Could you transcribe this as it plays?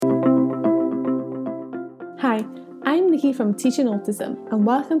Hi, I'm Nikki from Teaching Autism, and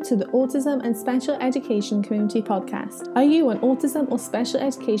welcome to the Autism and Special Education Community Podcast. Are you an autism or special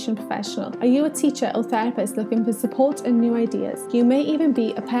education professional? Are you a teacher or therapist looking for support and new ideas? You may even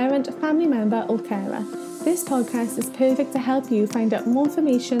be a parent, family member, or carer. This podcast is perfect to help you find out more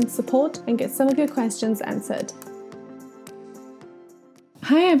information, support, and get some of your questions answered.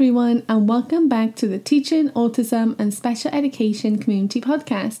 Hi everyone, and welcome back to the Teaching Autism and Special Education Community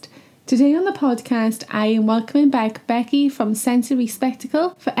Podcast. Today on the podcast, I am welcoming back Becky from Sensory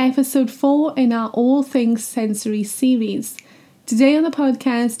Spectacle for episode 4 in our All Things Sensory series. Today on the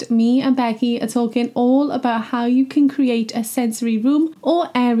podcast, me and Becky are talking all about how you can create a sensory room or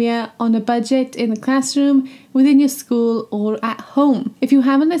area on a budget in the classroom, within your school, or at home. If you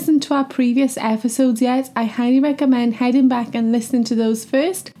haven't listened to our previous episodes yet, I highly recommend heading back and listening to those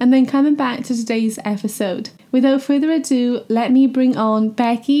first and then coming back to today's episode. Without further ado, let me bring on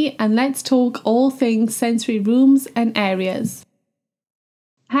Becky and let's talk all things sensory rooms and areas.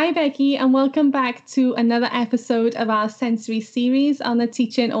 Hi Becky, and welcome back to another episode of our sensory series on the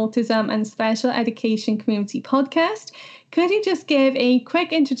Teaching Autism and Special Education Community Podcast. Could you just give a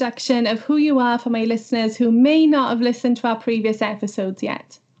quick introduction of who you are for my listeners who may not have listened to our previous episodes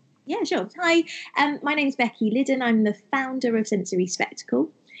yet? Yeah, sure. Hi, my name's Becky Liddon. I'm the founder of Sensory Spectacle.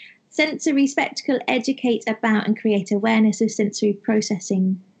 Sensory Spectacle educates about and create awareness of sensory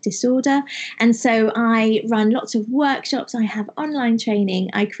processing disorder. And so I run lots of workshops, I have online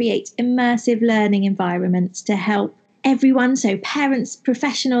training, I create immersive learning environments to help everyone, so parents,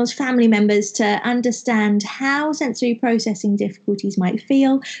 professionals, family members, to understand how sensory processing difficulties might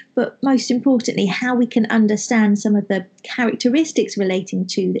feel, but most importantly, how we can understand some of the characteristics relating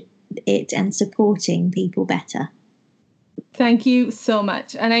to it and supporting people better. Thank you so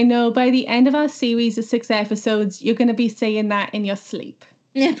much. And I know by the end of our series of 6 episodes, you're going to be saying that in your sleep.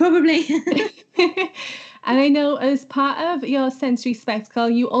 Yeah, probably. And I know as part of your Sensory Spectacle,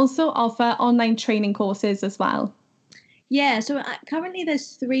 you also offer online training courses as well. Yeah, so currently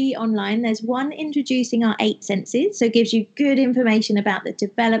there's 3 online. There's one introducing our 8 senses, so it gives you good information about the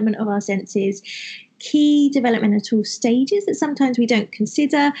development of our senses, key developmental stages that sometimes we don't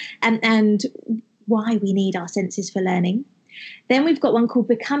consider, and why we need our senses for learning. Then we've got one called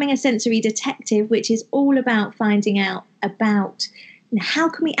Becoming a Sensory Detective, which is all about finding out about how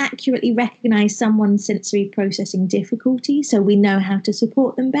can we accurately recognise someone's sensory processing difficulty so we know how to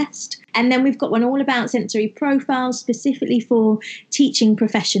support them best. And then we've got one all about sensory profiles specifically for teaching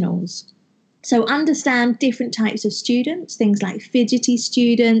professionals. So understand different types of students, things like fidgety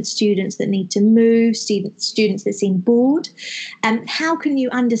students, students that need to move, students that seem bored. And how can you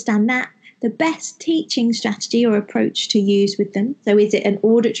understand that? The best teaching strategy or approach to use with them. So is it an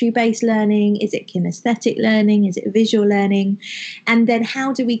auditory-based learning? Is it kinesthetic learning? Is it visual learning? And then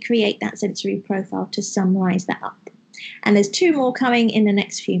how do we create that sensory profile to summarise that up? And there's 2 more coming in the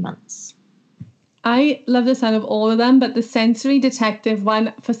next few months. I love the sound of all of them, but the sensory detective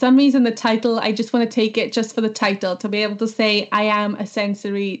one, for some reason, the title, I just want to take it just for the title to be able to say, I am a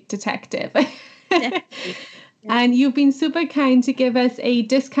sensory detective. Definitely. Yeah. And you've been super kind to give us a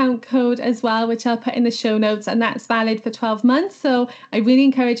discount code as well, which I'll put in the show notes, and that's valid for 12 months. So I really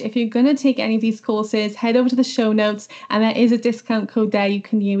encourage, if you're going to take any of these courses, head over to the show notes, and there is a discount code there you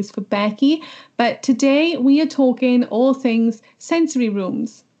can use for Becky. But today we are talking all things sensory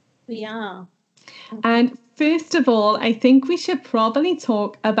rooms. We are. And first of all, I think we should probably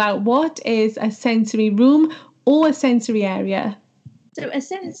talk about what is a sensory room or a sensory area. So a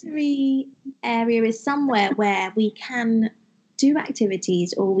sensory area is somewhere where we can do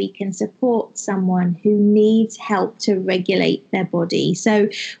activities or we can support someone who needs help to regulate their body. So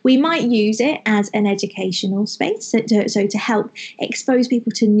we might use it as an educational space, so to help expose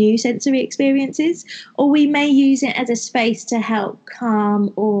people to new sensory experiences, or we may use it as a space to help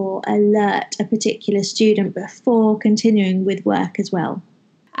calm or alert a particular student before continuing with work as well.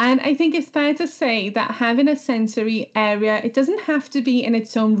 And I think it's fair to say that having a sensory area, it doesn't have to be in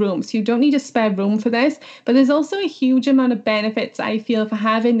its own room. So you don't need a spare room for this, but there's also a huge amount of benefits, I feel, for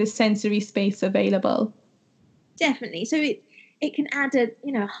having this sensory space available. Definitely. So it can add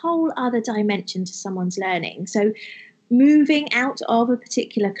a whole other dimension to someone's learning. So moving out of a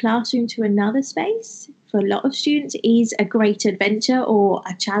particular classroom to another space for a lot of students is a great adventure or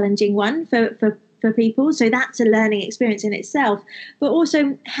a challenging one for people. So that's a learning experience in itself. But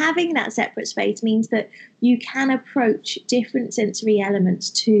also having that separate space means that you can approach different sensory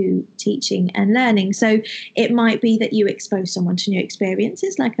elements to teaching and learning. So it might be that you expose someone to new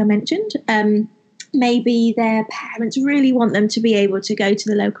experiences, like I mentioned. Maybe their parents really want them to be able to go to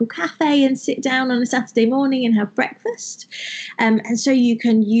the local cafe and sit down on a Saturday morning and have breakfast. And so you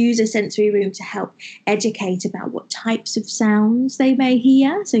can use a sensory room to help educate about what types of sounds they may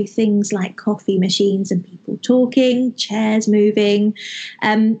hear. So things like coffee machines and people talking, chairs moving.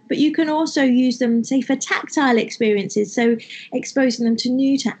 But you can also use them, say, for tactile experiences. So exposing them to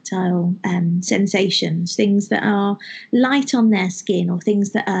new tactile sensations, things that are light on their skin or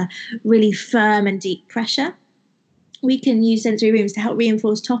things that are really firm and deep pressure. We can use sensory rooms to help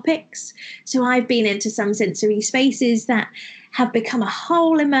reinforce topics. So I've been into some sensory spaces that have become a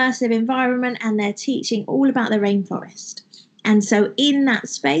whole immersive environment, and they're teaching all about the rainforest. And so in that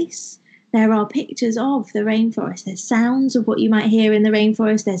space, there are pictures of the rainforest. There's sounds of what you might hear in the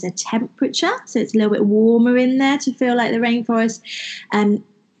rainforest. There's a temperature, so it's a little bit warmer in there to feel like the rainforest. And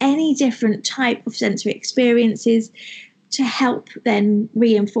any different type of sensory experiences to help then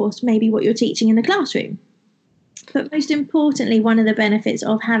reinforce maybe what you're teaching in the classroom. But most importantly, one of the benefits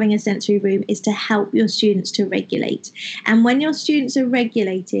of having a sensory room is to help your students to regulate. And when your students are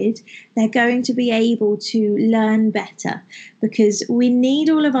regulated, they're going to be able to learn better, because we need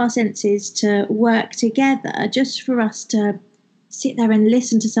all of our senses to work together just for us to sit there and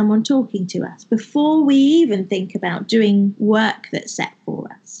listen to someone talking to us before we even think about doing work that's set for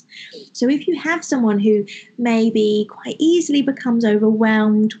us. So if you have someone who maybe quite easily becomes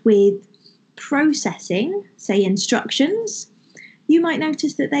overwhelmed with processing, say, instructions, you might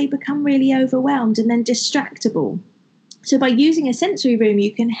notice that they become really overwhelmed and then distractible. So by using a sensory room,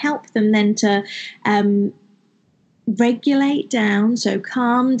 you can help them then to regulate down, so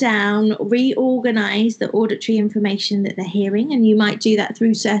calm down, reorganize the auditory information that they're hearing. And you might do that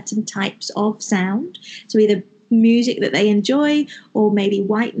through certain types of sound. So either music that they enjoy, or maybe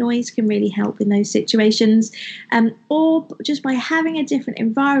white noise can really help in those situations. Or just by having a different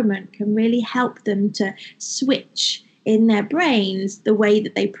environment can really help them to switch in their brains the way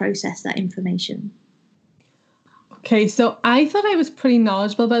that they process that information. Okay, so I thought I was pretty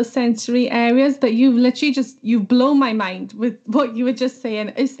knowledgeable about sensory areas, but you've blown my mind with what you were just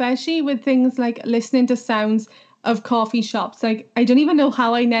saying, especially with things like listening to sounds of coffee shops. Like, I don't even know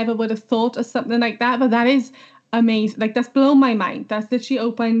how I never would have thought of something like that, but that is amazing. Like, that's blown my mind. That's literally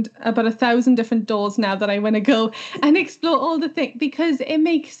opened about 1,000 different doors now that I want to go and explore all the things, because it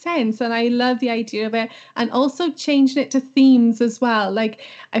makes sense and I love the idea of it. And also changing it to themes as well. Like,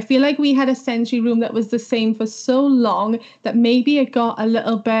 I feel like we had a sensory room that was the same for so long that maybe it got a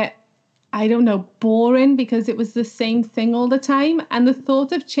little bit, I don't know, boring, because it was the same thing all the time. And the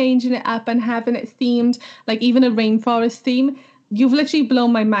thought of changing it up and having it themed, like even a rainforest theme, you've literally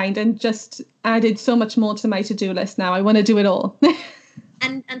blown my mind and just added so much more to my to-do list now. I want to do it all.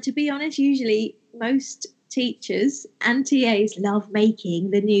 And to be honest, usually most teachers and TAs love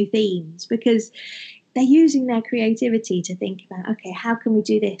making the new themes, because they're using their creativity to think about, okay, how can we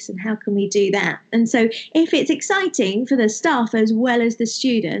do this and how can we do that? And so if it's exciting for the staff as well as the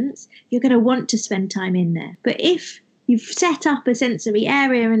students, you're going to want to spend time in there. But if you've set up a sensory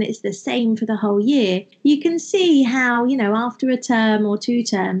area and it's the same for the whole year, you can see how, after a term or 2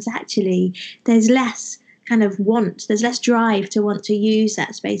 terms, actually there's less kind of there's less drive to want to use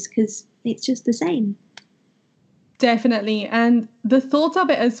that space because it's just the same. Definitely. And the thought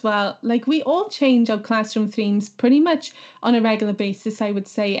of it as well, like, we all change our classroom themes pretty much on a regular basis, I would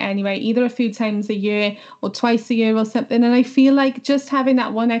say anyway, either a few times a year or twice a year or something. And I feel like just having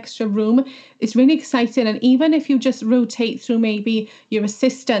that one extra room is really exciting. And even if you just rotate through maybe your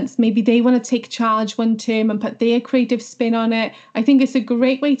assistants, maybe they want to take charge one term and put their creative spin on it, I think it's a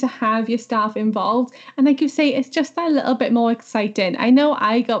great way to have your staff involved. And like you say, it's just a little bit more exciting. I know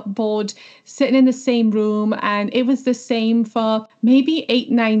I got bored sitting in the same room, and it was the same for maybe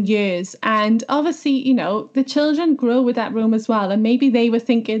 8-9 years. And obviously, the children grow with that room as well. And maybe they were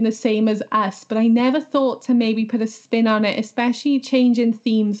thinking the same as us, but I never thought to maybe put a spin on it, especially changing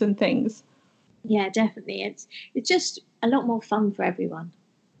themes and things. Yeah, definitely. It's just a lot more fun for everyone.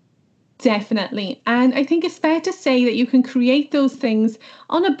 Definitely. And I think it's fair to say that you can create those things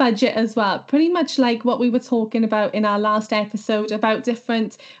on a budget as well, pretty much like what we were talking about in our last episode about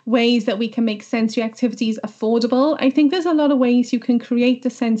different ways that we can make sensory activities affordable. I think there's a lot of ways you can create the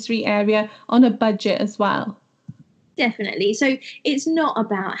sensory area on a budget as well. Definitely. So it's not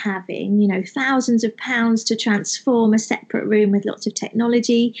about having, thousands of pounds to transform a separate room with lots of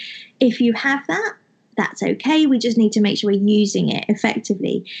technology. If you have that, that's okay. We just need to make sure we're using it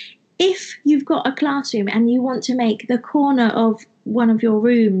effectively. If you've got a classroom and you want to make the corner of one of your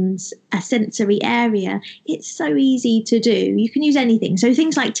rooms a sensory area, it's so easy to do. You can use anything. So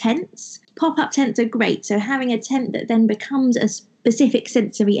things like tents, pop-up tents are great. So having a tent that then becomes a specific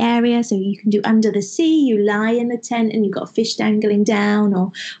sensory area. So you can do under the sea, you lie in the tent and you've got a fish dangling down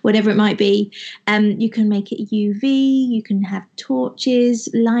or whatever it might be. You can make it UV, you can have torches,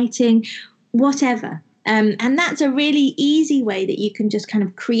 lighting, whatever. And that's a really easy way that you can just kind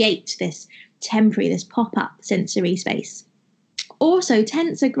of create this pop-up sensory space. Also,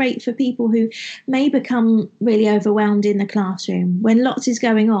 tents are great for people who may become really overwhelmed in the classroom when lots is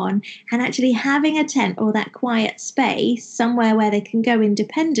going on, and actually having a tent or that quiet space somewhere where they can go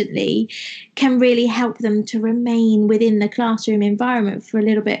independently can really help them to remain within the classroom environment for a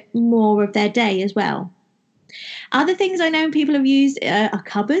little bit more of their day as well. Other things I know people have used are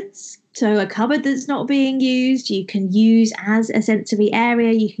cupboards. So a cupboard that's not being used, you can use as a sensory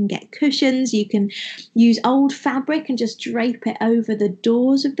area. You can get cushions. You can use old fabric and just drape it over the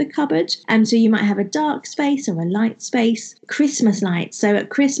doors of the cupboard. So you might have a dark space or a light space. Christmas lights. So at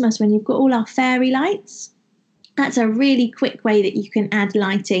Christmas, when you've got all our fairy lights, that's a really quick way that you can add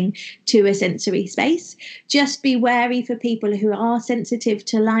lighting to a sensory space. Just be wary for people who are sensitive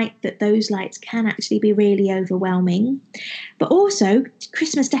to light that those lights can actually be really overwhelming. But also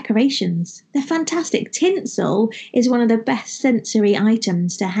Christmas decorations. They're fantastic. Tinsel is one of the best sensory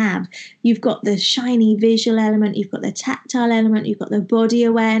items to have. You've got the shiny visual element, you've got the tactile element, you've got the body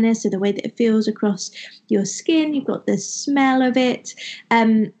awareness, so the way that it feels across your skin, you've got the smell of it.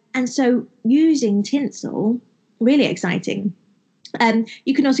 And so using tinsel, really exciting.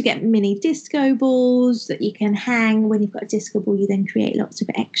 You can also get mini disco balls that you can hang. When you've got a disco ball, you then create lots of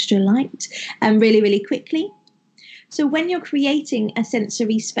extra light really, really quickly. So when you're creating a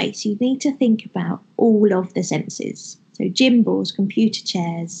sensory space, you need to think about all of the senses. So gym balls, computer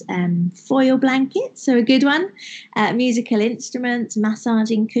chairs, foil blankets are a good one, musical instruments,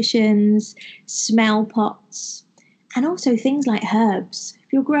 massaging cushions, smell pots, and also things like herbs.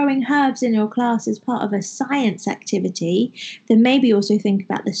 If you're growing herbs in your class as part of a science activity, then maybe also think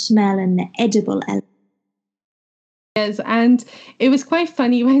about the smell and the edible element. Yes, and it was quite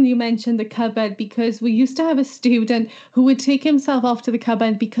funny when you mentioned the cupboard, because we used to have a student who would take himself off to the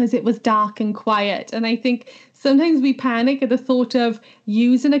cupboard because it was dark and quiet. And I think sometimes we panic at the thought of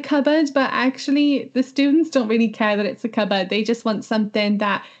using a cupboard, but actually the students don't really care that it's a cupboard. They just want something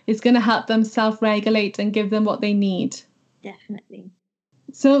that is going to help them self-regulate and give them what they need. Definitely.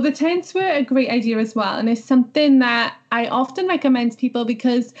 So the tents were a great idea as well. And it's something that I often recommend to people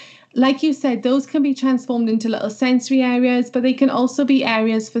because, like you said, those can be transformed into little sensory areas, but they can also be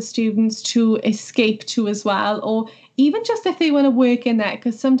areas for students to escape to as well, or even just if they want to work in there,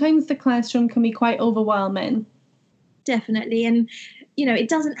 because sometimes the classroom can be quite overwhelming. Definitely. And, it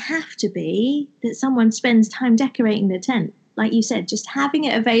doesn't have to be that someone spends time decorating the tent. Like you said, just having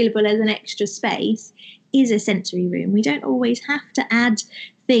it available as an extra space is a sensory room. We don't always have to add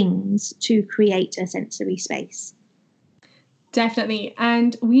things to create a sensory space. Definitely.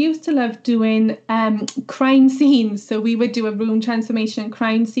 And we used to love doing crime scenes. So we would do a room transformation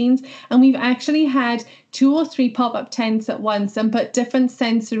crime scenes. And we've actually had 2 or 3 pop-up tents at once and put different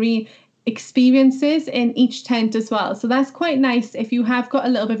sensory experiences in each tent as well. So that's quite nice if you have got a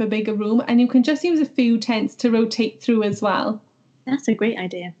little bit of a bigger room, and you can just use a few tents to rotate through as well. That's a great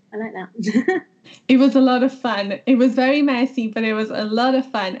idea. I like that. It was a lot of fun. It was very messy, but it was a lot of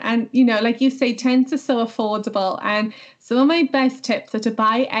fun. And, like you say, tents are so affordable. And some of my best tips are to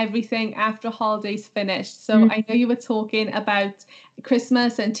buy everything after holidays finished. So I know you were talking about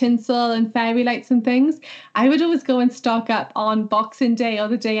Christmas and tinsel and fairy lights and things. I would always go and stock up on Boxing Day or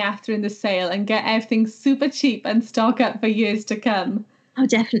the day after in the sale and get everything super cheap and stock up for years to come. Oh,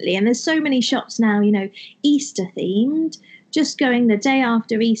 definitely. And there's so many shops now, Easter themed. Just going the day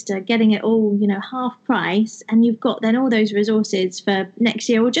after Easter, getting it all, half price, and you've got then all those resources for next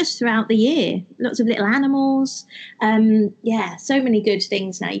year or just throughout the year. Lots of little animals. So many good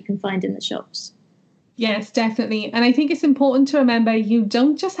things now you can find in the shops. Yes, definitely. And I think it's important to remember you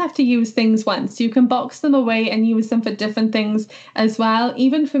don't just have to use things once. You can box them away and use them for different things as well.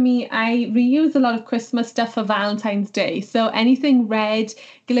 Even for me, I reuse a lot of Christmas stuff for Valentine's Day. So anything red,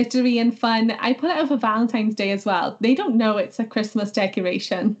 glittery and fun, I put it out for Valentine's Day as well. They don't know it's a Christmas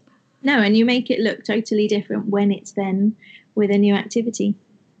decoration. No, and you make it look totally different when it's then with a new activity.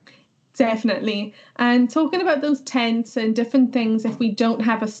 Definitely. And talking about those tents and different things, if we don't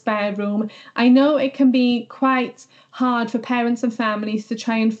have a spare room, I know it can be quite hard for parents and families to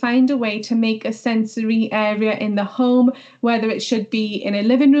try and find a way to make a sensory area in the home, whether it should be in a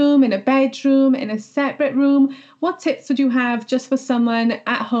living room, in a bedroom, in a separate room. What tips would you have just for someone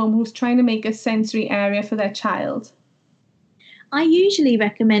at home who's trying to make a sensory area for their child? I usually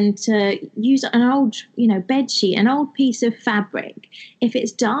recommend to use an old, bed sheet, an old piece of fabric. If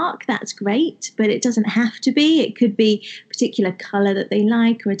it's dark, that's great, but it doesn't have to be. It could be a particular colour that they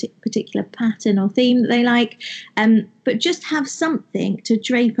like, or a particular pattern or theme that they like. But just have something to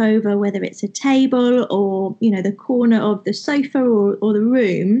drape over, whether it's a table or, the corner of the sofa or the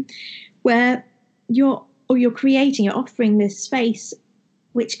room, where you're offering this space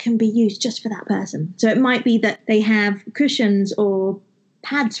which can be used just for that person. So it might be that they have cushions or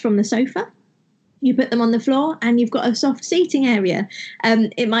pads from the sofa. You put them on the floor and you've got a soft seating area.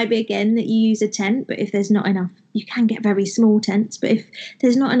 It might be, again, that you use a tent, but if there's not enough, you can get very small tents. But if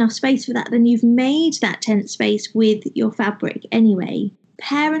there's not enough space for that, then you've made that tent space with your fabric anyway.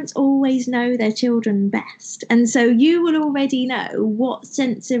 Parents always know their children best. And so you will already know what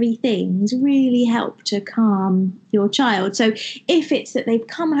sensory things really help to calm your child. So if it's that they've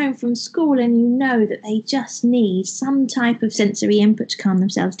come home from school and you know that they just need some type of sensory input to calm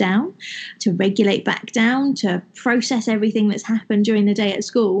themselves down, to regulate back down, to process everything that's happened during the day at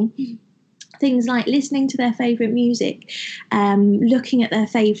school, things like listening to their favourite music, looking at their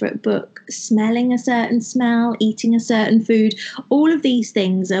favourite book, smelling a certain smell, eating a certain food. All of these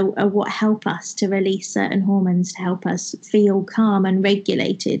things are what help us to release certain hormones to help us feel calm and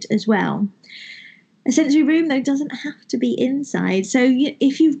regulated as well. A sensory room, though, doesn't have to be inside. So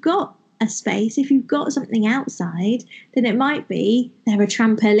if you've got a space, if you've got something outside, then it might be they're a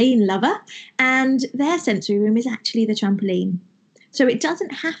trampoline lover and their sensory room is actually the trampoline. So it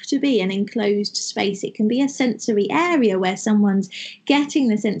doesn't have to be an enclosed space. It can be a sensory area where someone's getting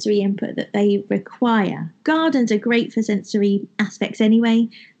the sensory input that they require. Gardens are great for sensory aspects anyway.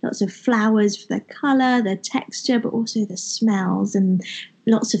 Lots of flowers for the colour, the texture, but also the smells, and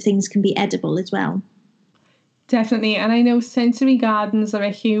lots of things can be edible as well. Definitely. And I know sensory gardens are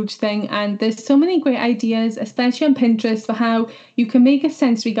a huge thing, and there's so many great ideas, especially on Pinterest, for how you can make a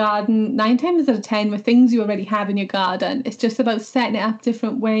sensory garden 9 times out of 10 with things you already have in your garden. It's just about setting it up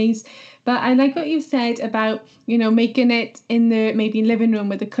different ways. But I like what you said about, making it in the maybe living room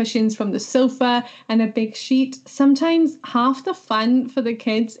with the cushions from the sofa and a big sheet. Sometimes half the fun for the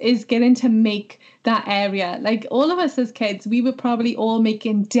kids is getting to make that area. Like all of us as kids, we were probably all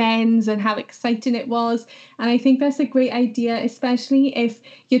making dens and how exciting it was. And I think that's a great idea, especially if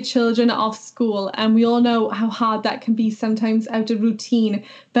your children are off school. And we all know how hard that can be sometimes out of routine.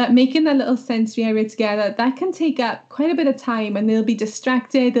 But making that little sensory area together, that can take up quite a bit of time, and they'll be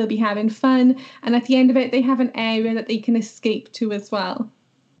distracted, they'll be having fun. And at the end of it, they have an area that they can escape to as well.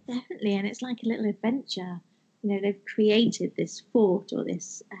 Definitely. And it's like a little adventure. They've created this fort or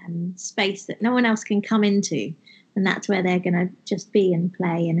this space that no one else can come into. And that's where they're going to just be and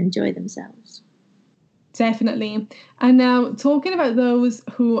play and enjoy themselves. Definitely. And now, talking about those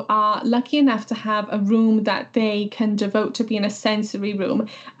who are lucky enough to have a room that they can devote to being a sensory room,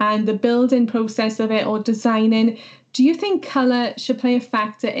 and the building process of it or designing, do you think colour should play a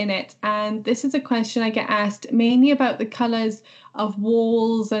factor in it? And this is a question I get asked mainly about the colours of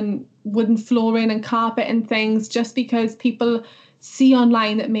walls and wooden flooring and carpet and things, just because people see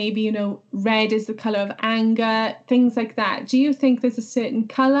online that maybe, red is the colour of anger, things like that. Do you think there's a certain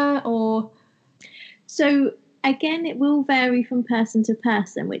colour or... So again, it will vary from person to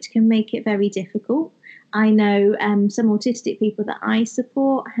person, which can make it very difficult. I know some autistic people that I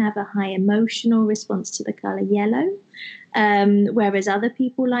support have a high emotional response to the colour yellow, whereas other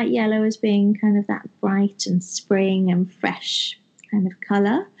people like yellow as being kind of that bright and spring and fresh kind of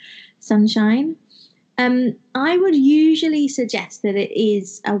colour, sunshine. I would usually suggest that it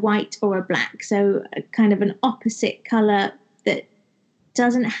is a white or a black, so a kind of an opposite colour that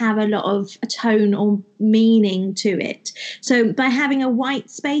doesn't have a lot of a tone or meaning to it. So by having a white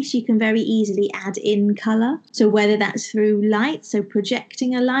space, you can very easily add in colour. So whether that's through light, so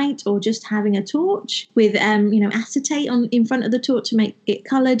projecting a light, or just having a torch with acetate on in front of the torch to make it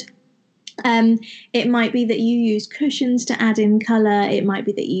coloured. It might be that you use cushions to add in colour. It might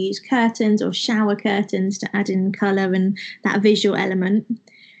be that you use curtains or shower curtains to add in colour and that visual element.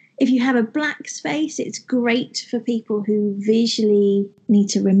 If you have a black space, it's great for people who visually need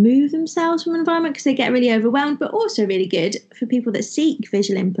to remove themselves from an environment because they get really overwhelmed, but also really good for people that seek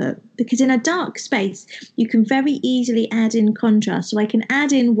visual input, because in a dark space, you can very easily add in contrast. So I can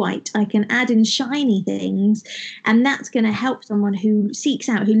add in white, I can add in shiny things, and that's going to help someone who seeks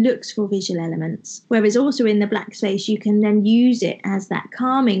out, who looks for visual elements. Whereas also in the black space, you can then use it as that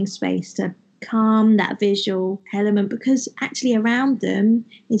calming space to calm that visual element, because actually around them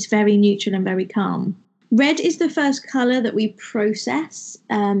is very neutral and very calm. Red is the first colour that we process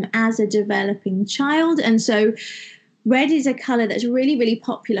as a developing child, and so red is a colour that's really, really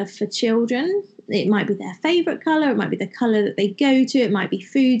popular for children. It might be their favorite color. It might be the color that they go to. It might be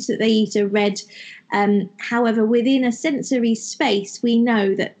foods that they eat are red. However, within a sensory space, we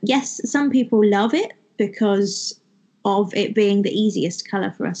know that, yes, some people love it because of it being the easiest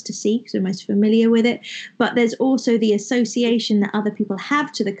color for us to see because we're most familiar with it. But there's also the association that other people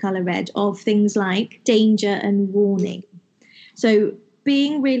have to the color red of things like danger and warning. So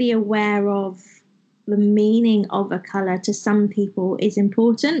being really aware of the meaning of a color to some people is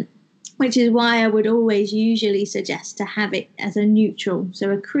important, which is why I would always usually suggest to have it as a neutral, so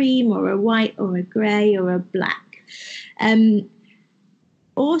a cream or a white or a grey or a black.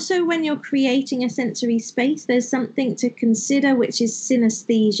 Also, when you're creating a sensory space, there's something to consider, which is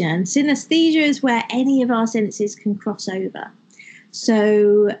synesthesia. And synesthesia is where any of our senses can cross over.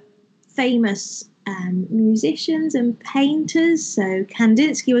 So famous musicians and painters. So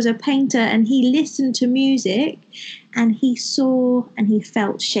Kandinsky was a painter and he listened to music and he saw and he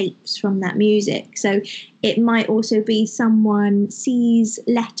felt shapes from that music. So it might also be someone sees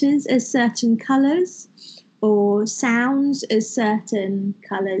letters as certain colours or sounds as certain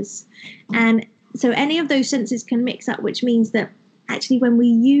colours. And so any of those senses can mix up, which means that actually when we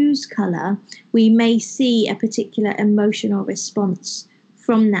use colour, we may see a particular emotional response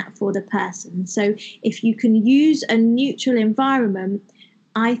from that for the person. So if you can use a neutral environment,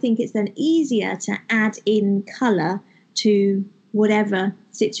 I think it's then easier to add in colour to whatever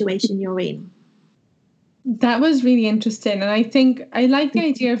situation you're in. That was really interesting. And I think I like the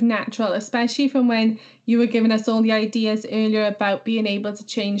idea of natural, especially from when you were giving us all the ideas earlier about being able to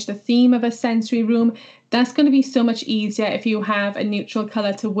change the theme of a sensory room. That's going to be so much easier if you have a neutral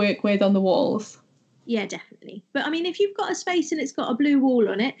colour to work with on the walls. Yeah, definitely. But I mean, if you've got a space and it's got a blue wall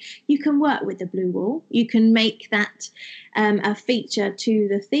on it, you can work with the blue wall. You can make that a feature to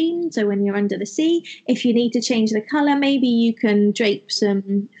the theme. So when you're under the sea, if you need to change the colour, maybe you can drape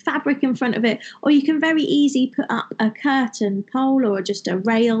some fabric in front of it, or you can very easily put up a curtain pole or just a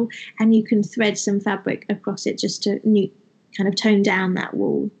rail and you can thread some fabric across it just to kind of tone down that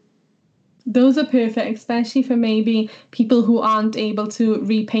wall. Those are perfect, especially for maybe people who aren't able to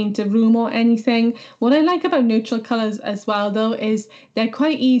repaint a room or anything. What I like about neutral colours as well, though, is they're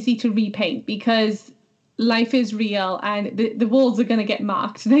quite easy to repaint because life is real and the walls are going to get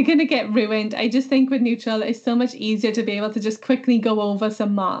marked. They're going to get ruined. I just think with neutral, it's so much easier to be able to just quickly go over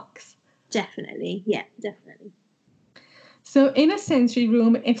some marks. Definitely. Yeah, definitely. So in a sensory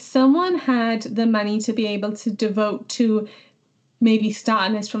room, if someone had the money to be able to devote to maybe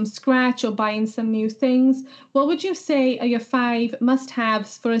starting this from scratch or buying some new things, what would you say are your 5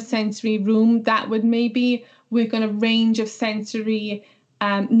 must-haves for a sensory room that would maybe work on a range of sensory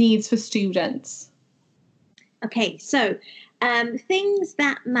needs for students? Okay, so things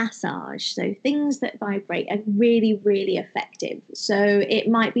that massage, so things that vibrate are really, really effective. So it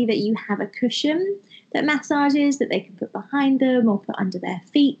might be that you have a cushion that massages that they can put behind them or put under their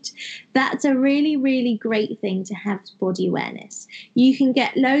feet. That's a really, really great thing to have body awareness. You can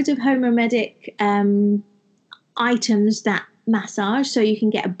get loads of homomedic items that massage, so you can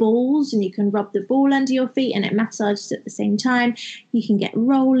get balls and you can rub the ball under your feet and it massages at the same time. You can get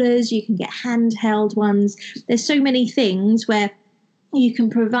rollers, you can get handheld ones. There's so many things where you can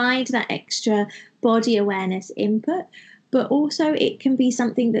provide that extra body awareness input, but also it can be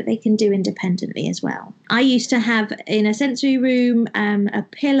something that they can do independently as well. I used to have in a sensory room a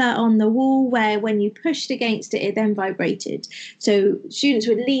pillar on the wall where when you pushed against it, it then vibrated. So students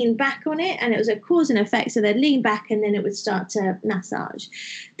would lean back on it and it was a cause and effect. So they'd lean back and then it would start to massage.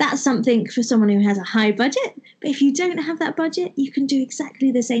 That's something for someone who has a high budget. But if you don't have that budget, you can do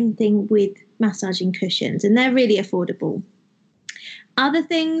exactly the same thing with massaging cushions and they're really affordable. Other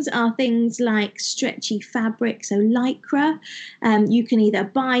things are things like stretchy fabric, so lycra. You can either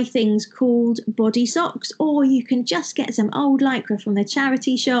buy things called body socks or you can just get some old lycra from the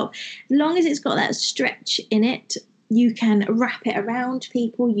charity shop. As long as it's got that stretch in it, you can wrap it around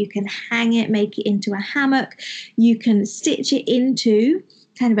people, you can hang it, make it into a hammock, you can stitch it into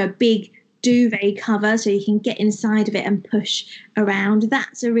kind of a big duvet cover so you can get inside of it and push around.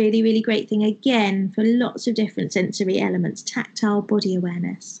 That's a really, really great thing, again, for lots of different sensory elements, tactile, body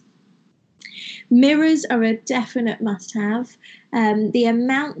awareness. Mirrors are a definite must-have. The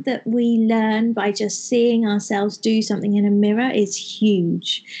amount that we learn by just seeing ourselves do something in a mirror is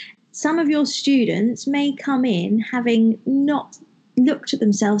huge. Some of your students may come in having not looked at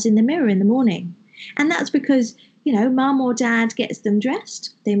themselves in the mirror in the morning. And that's because mum or dad gets them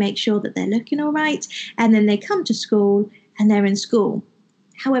dressed, they make sure that they're looking all right, and then they come to school and they're in school.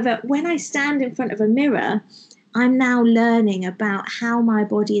 However, when I stand in front of a mirror, I'm now learning about how my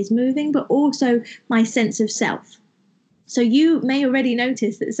body is moving, but also my sense of self. So you may already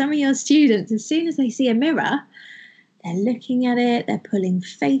notice that some of your students, as soon as they see a mirror, they're looking at it, they're pulling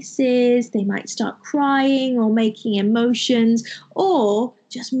faces, they might start crying or making emotions or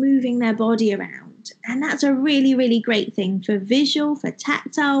just moving their body around. And that's a really, really great thing for visual, for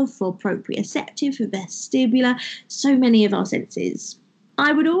tactile, for proprioceptive, for vestibular, so many of our senses.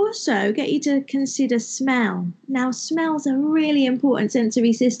 I would also get you to consider smell. Now, smell's a really important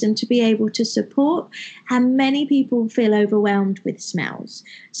sensory system to be able to support, and many people feel overwhelmed with smells.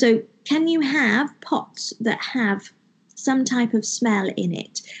 So can you have pots that have some type of smell in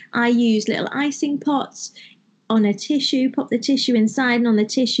it? I use little icing pots on a tissue, pop the tissue inside, and on the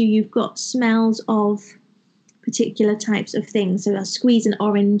tissue you've got smells of particular types of things. So I'll squeeze an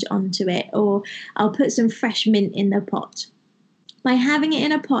orange onto it, or I'll put some fresh mint in the pot. By having it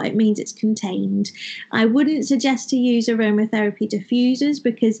in a pot, it means it's contained. I wouldn't suggest to use aromatherapy diffusers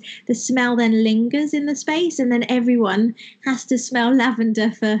because the smell then lingers in the space, and then everyone has to smell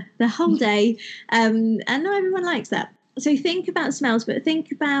lavender for the whole day. And not everyone likes that. So think about smells, but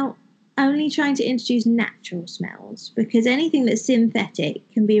think about only trying to introduce natural smells, because anything that's synthetic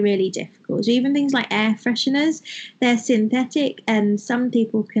can be really difficult. So even things like air fresheners, they're synthetic, and some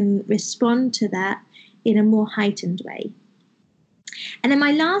people can respond to that in a more heightened way. And then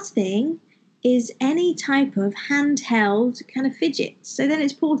my last thing is any type of handheld kind of fidgets. So then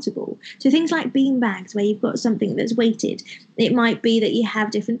it's portable. So things like bean bags where you've got something that's weighted. It might be that you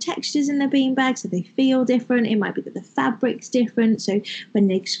have different textures in the bean bag, so they feel different. It might be that the fabric's different, so when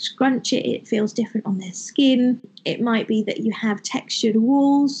they scrunch it, it feels different on their skin. It might be that you have textured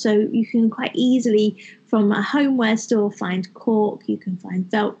walls, so you can quite easily from a homeware store find cork, you can find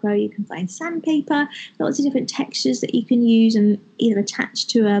Velcro, you can find sandpaper, lots of different textures that you can use and either attach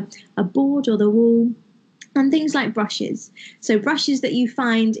to a board or the wall. And things like brushes. So brushes that you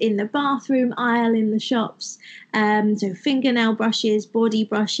find in the bathroom aisle in the shops. So fingernail brushes, body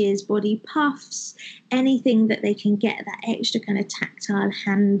puffs, anything that they can get that extra kind of tactile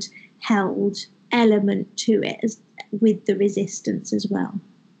handheld element to it with the resistance as well.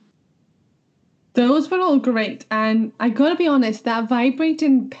 Those were all great. And I gotta be honest, that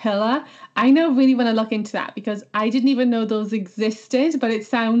vibrating pillar, I now really want to look into that because I didn't even know those existed, but it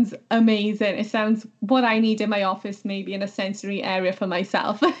sounds amazing. It sounds what I need in my office, maybe in a sensory area for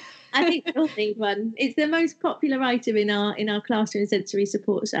myself. I think you'll need one. It's the most popular item in our classroom sensory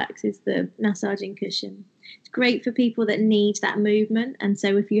support sacks is the massaging cushion. It's great for people that need that movement. And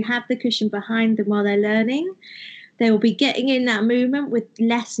so if you have the cushion behind them while they're learning, they will be getting in that movement with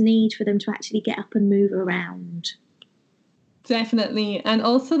less need for them to actually get up and move around. Definitely. And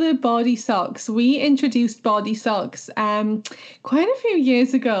also the body socks. We introduced body socks quite a few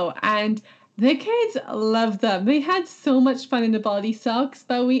years ago, and the kids loved them. They had so much fun in the body socks,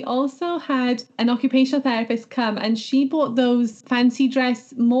 but we also had an occupational therapist come and she bought those fancy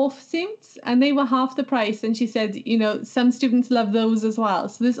dress morph suits and they were half the price. And she said, some students love those as well.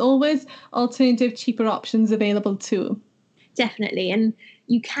 So there's always alternative, cheaper options available too. Definitely. And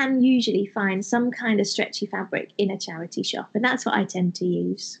you can usually find some kind of stretchy fabric in a charity shop. And that's what I tend to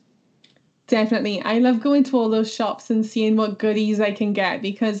use. Definitely. I love going to all those shops and seeing what goodies I can get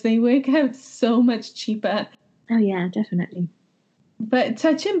because they work out so much cheaper. Oh, yeah, definitely. But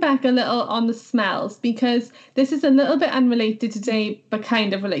touching back a little on the smells, because this is a little bit unrelated today, but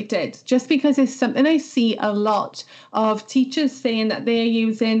kind of related, just because it's something I see a lot of teachers saying that they're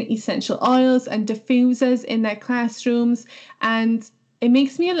using essential oils and diffusers in their classrooms. And it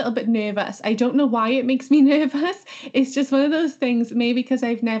makes me a little bit nervous. I don't know why it makes me nervous. It's just one of those things, maybe because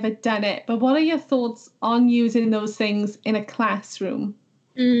I've never done it. But what are your thoughts on using those things in a classroom?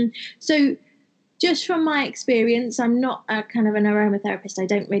 So just from my experience, I'm not a kind of an aromatherapist. I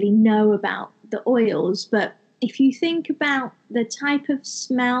don't really know about the oils. But if you think about the type of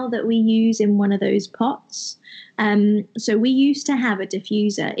smell that we use in one of those pots, so we used to have a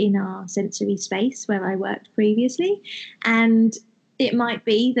diffuser in our sensory space where I worked previously. And it might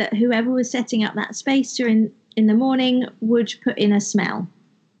be that whoever was setting up that space during in the morning would put in a smell.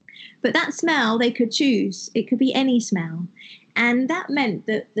 But that smell they could choose. It could be any smell. And that meant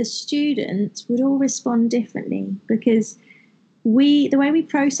that the students would all respond differently because the way we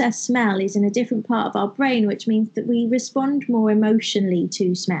process smell is in a different part of our brain, which means that we respond more emotionally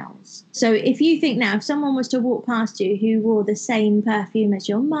to smells. So if you think now, if someone was to walk past you who wore the same perfume as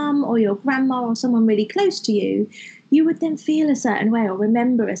your mum or your grandma or someone really close to you, you would then feel a certain way or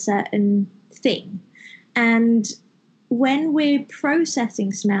remember a certain thing. And when we're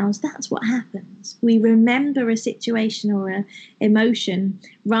processing smells, that's what happens. We remember a situation or an emotion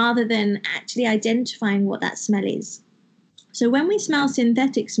rather than actually identifying what that smell is. So when we smell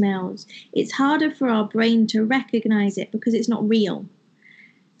synthetic smells, it's harder for our brain to recognize it because it's not real.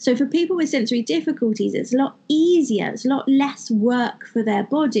 So for people with sensory difficulties, it's a lot easier, it's a lot less work for their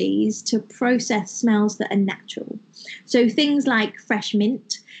bodies to process smells that are natural. So things like fresh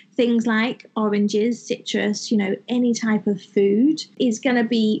mint, things like oranges, citrus, any type of food is going to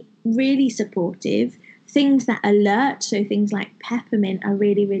be really supportive. Things that alert, so things like peppermint are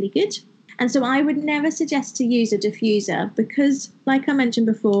really, really good. And so I would never suggest to use a diffuser because, like I mentioned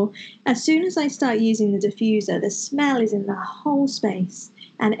before, as soon as I start using the diffuser, the smell is in the whole space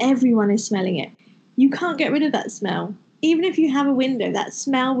and everyone is smelling it. You can't get rid of that smell. Even if you have a window, that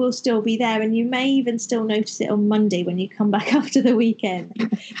smell will still be there, and you may even still notice it on Monday when you come back after the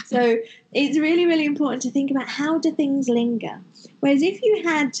weekend. So it's really, really important to think about how do things linger. Whereas if you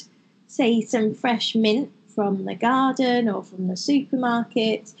had, say, some fresh mint from the garden or from the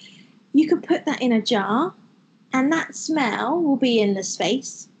supermarket, you could put that in a jar and that smell will be in the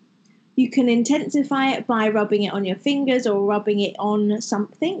space. You can intensify it by rubbing it on your fingers or rubbing it on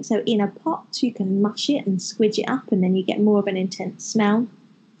something. So in a pot, you can mush it and squidge it up and then you get more of an intense smell.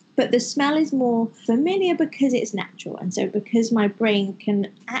 But the smell is more familiar because it's natural. And so because my brain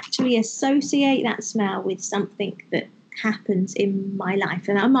can actually associate that smell with something that happens in my life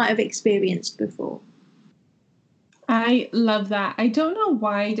and I might have experienced before. I love that. I don't know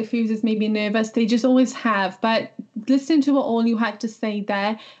why diffusers make me nervous. They just always have. But listening to what all you had to say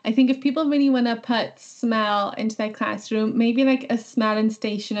there, I think if people really want to put smell into their classroom, maybe like a smelling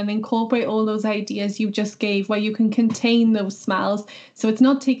station and incorporate all those ideas you just gave where you can contain those smells so it's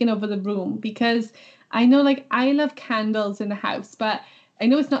not taking over the room. Because I know I love candles in the house, but I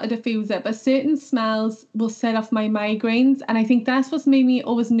know it's not a diffuser, but certain smells will set off my migraines. And I think that's what's made me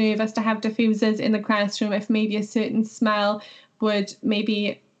always nervous to have diffusers in the classroom. If maybe a certain smell would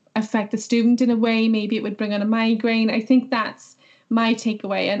maybe affect the student in a way, maybe it would bring on a migraine. I think that's my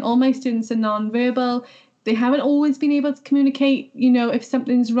takeaway. And all my students are nonverbal. They haven't always been able to communicate, if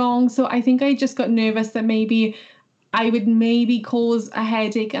something's wrong. So I think I just got nervous that maybe I would maybe cause a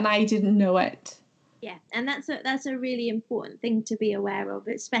headache and I didn't know it. Yeah, and that's a really important thing to be aware of,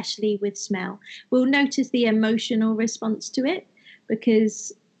 especially with smell. We'll notice the emotional response to it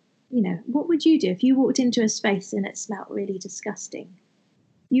because, what would you do if you walked into a space and it smelled really disgusting?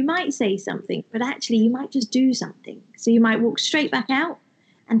 You might say something, but actually you might just do something. So you might walk straight back out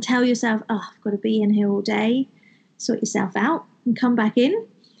and tell yourself, oh, I've got to be in here all day, sort yourself out and come back in.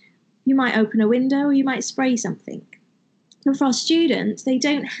 You might open a window or you might spray something. And for our students, they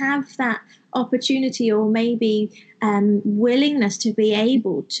don't have that opportunity or maybe willingness to be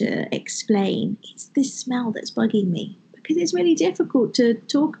able to explain, it's this smell that's bugging me, because it's really difficult to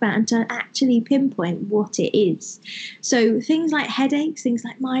talk about and to actually pinpoint what it is. So things like headaches, things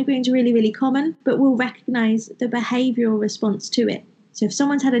like migraines are really, really common, but we'll recognize the behavioral response to it. So if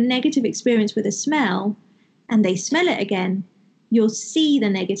someone's had a negative experience with a smell and they smell it again, you'll see the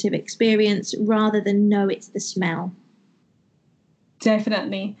negative experience rather than know it's the smell.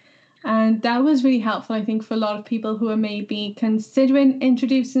 Definitely. And that was really helpful, I think, for a lot of people who are maybe considering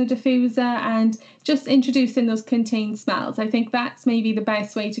introducing a diffuser and just introducing those contained smells. I think that's maybe the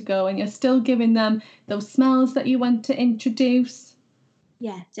best way to go, and you're still giving them those smells that you want to introduce.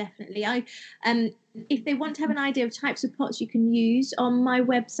 Yeah, definitely. If they want to have an idea of types of pots you can use, on my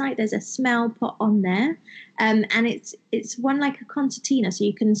website there's a smell pot on there, and it's one like a concertina, so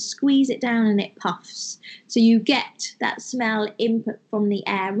you can squeeze it down and it puffs, so you get that smell input from the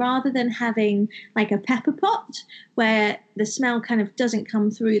air rather than having like a pepper pot where the smell kind of doesn't come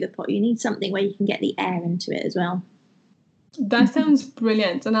through the pot. You need something where you can get the air into it as well. That sounds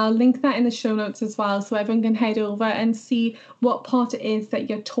brilliant, and I'll link that in the show notes as well so everyone can head over and see what pot it is that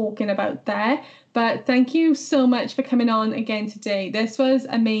you're talking about there. But thank you so much for coming on again today. This was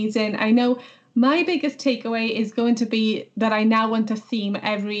amazing. I know my biggest takeaway is going to be that I now want to theme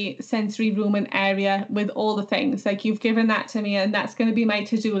every sensory room and area with all the things. Like, you've given that to me, and that's going to be my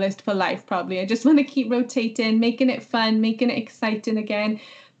to-do list for life probably. I just want to keep rotating, making it fun, making it exciting again.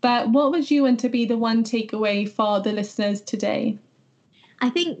 But what would you want to be the one takeaway for the listeners today?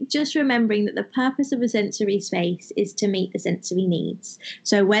 I think just remembering that the purpose of a sensory space is to meet the sensory needs.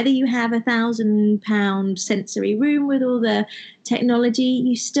 So whether you have £1,000 sensory room with all the technology,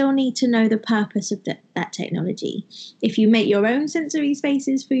 you still need to know the purpose of that technology. If you make your own sensory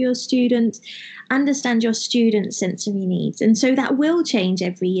spaces for your students, understand your students' sensory needs. And so that will change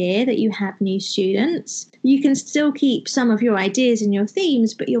every year that you have new students. You can still keep some of your ideas and your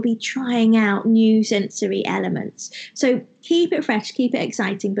themes, but you'll be trying out new sensory elements. So keep it fresh, keep it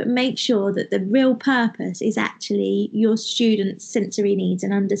exciting, but make sure that the real purpose is actually your students' sensory needs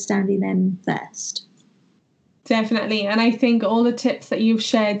and understanding them first. Definitely. And I think all the tips that you've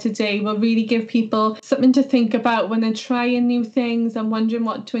shared today will really give people something to think about when they're trying new things and wondering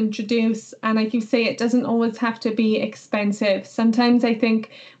what to introduce. And like you say, it doesn't always have to be expensive. Sometimes I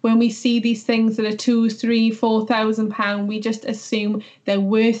think when we see these things that are £2,000, £3,000, £4,000, we just assume they're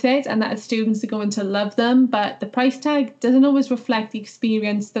worth it and that our students are going to love them. But the price tag doesn't always reflect the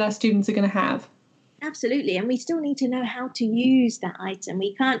experience that our students are going to have. Absolutely. And we still need to know how to use that item.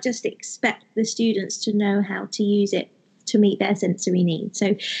 We can't just expect the students to know how to use it to meet their sensory needs.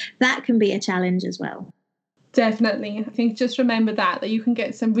 So that can be a challenge as well. Definitely. I think just remember that you can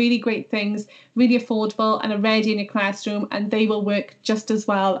get some really great things, really affordable and are ready in your classroom, and they will work just as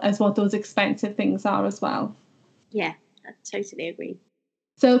well as what those expensive things are as well. Yeah, I totally agree.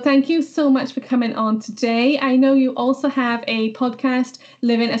 So thank you so much for coming on today. I know you also have a podcast,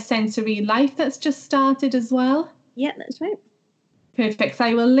 Living a Sensory Life, that's just started as well. Yeah, that's right. Perfect. So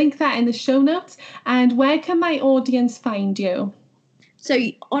I will link that in the show notes. And where can my audience find you? So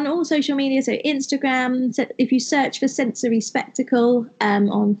on all social media, so Instagram, so if you search for Sensory Spectacle,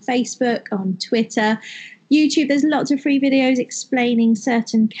 on Facebook, on Twitter, YouTube, there's lots of free videos explaining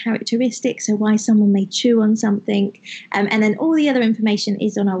certain characteristics, so why someone may chew on something. And then all the other information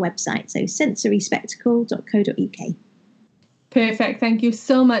is on our website, so sensoryspectacle.co.uk. Perfect. Thank you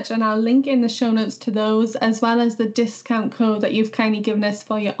so much. And I'll link in the show notes to those, as well as the discount code that you've kindly given us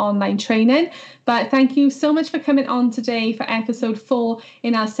for your online training. But thank you so much for coming on today for episode 4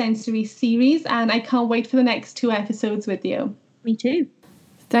 in our sensory series. And I can't wait for the next 2 episodes with you. Me too.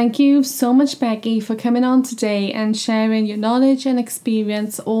 Thank you so much, Becky, for coming on today and sharing your knowledge and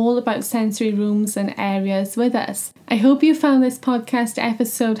experience all about sensory rooms and areas with us. I hope you found this podcast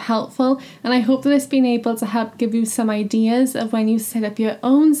episode helpful, and I hope that it's been able to help give you some ideas of when you set up your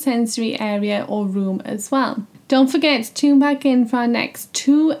own sensory area or room as well. Don't forget to tune back in for our next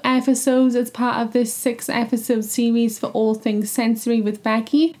 2 episodes as part of this 6-episode series for all things sensory with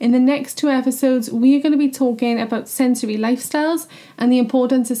Becky. In the next 2 episodes, we are going to be talking about sensory lifestyles and the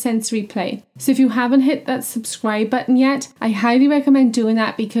importance of sensory play. So if you haven't hit that subscribe button yet, I highly recommend doing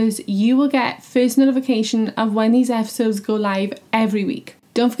that because you will get first notification of when these episodes go live every week.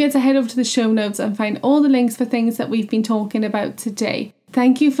 Don't forget to head over to the show notes and find all the links for things that we've been talking about today.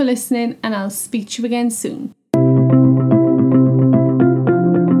 Thank you for listening, and I'll speak to you again soon.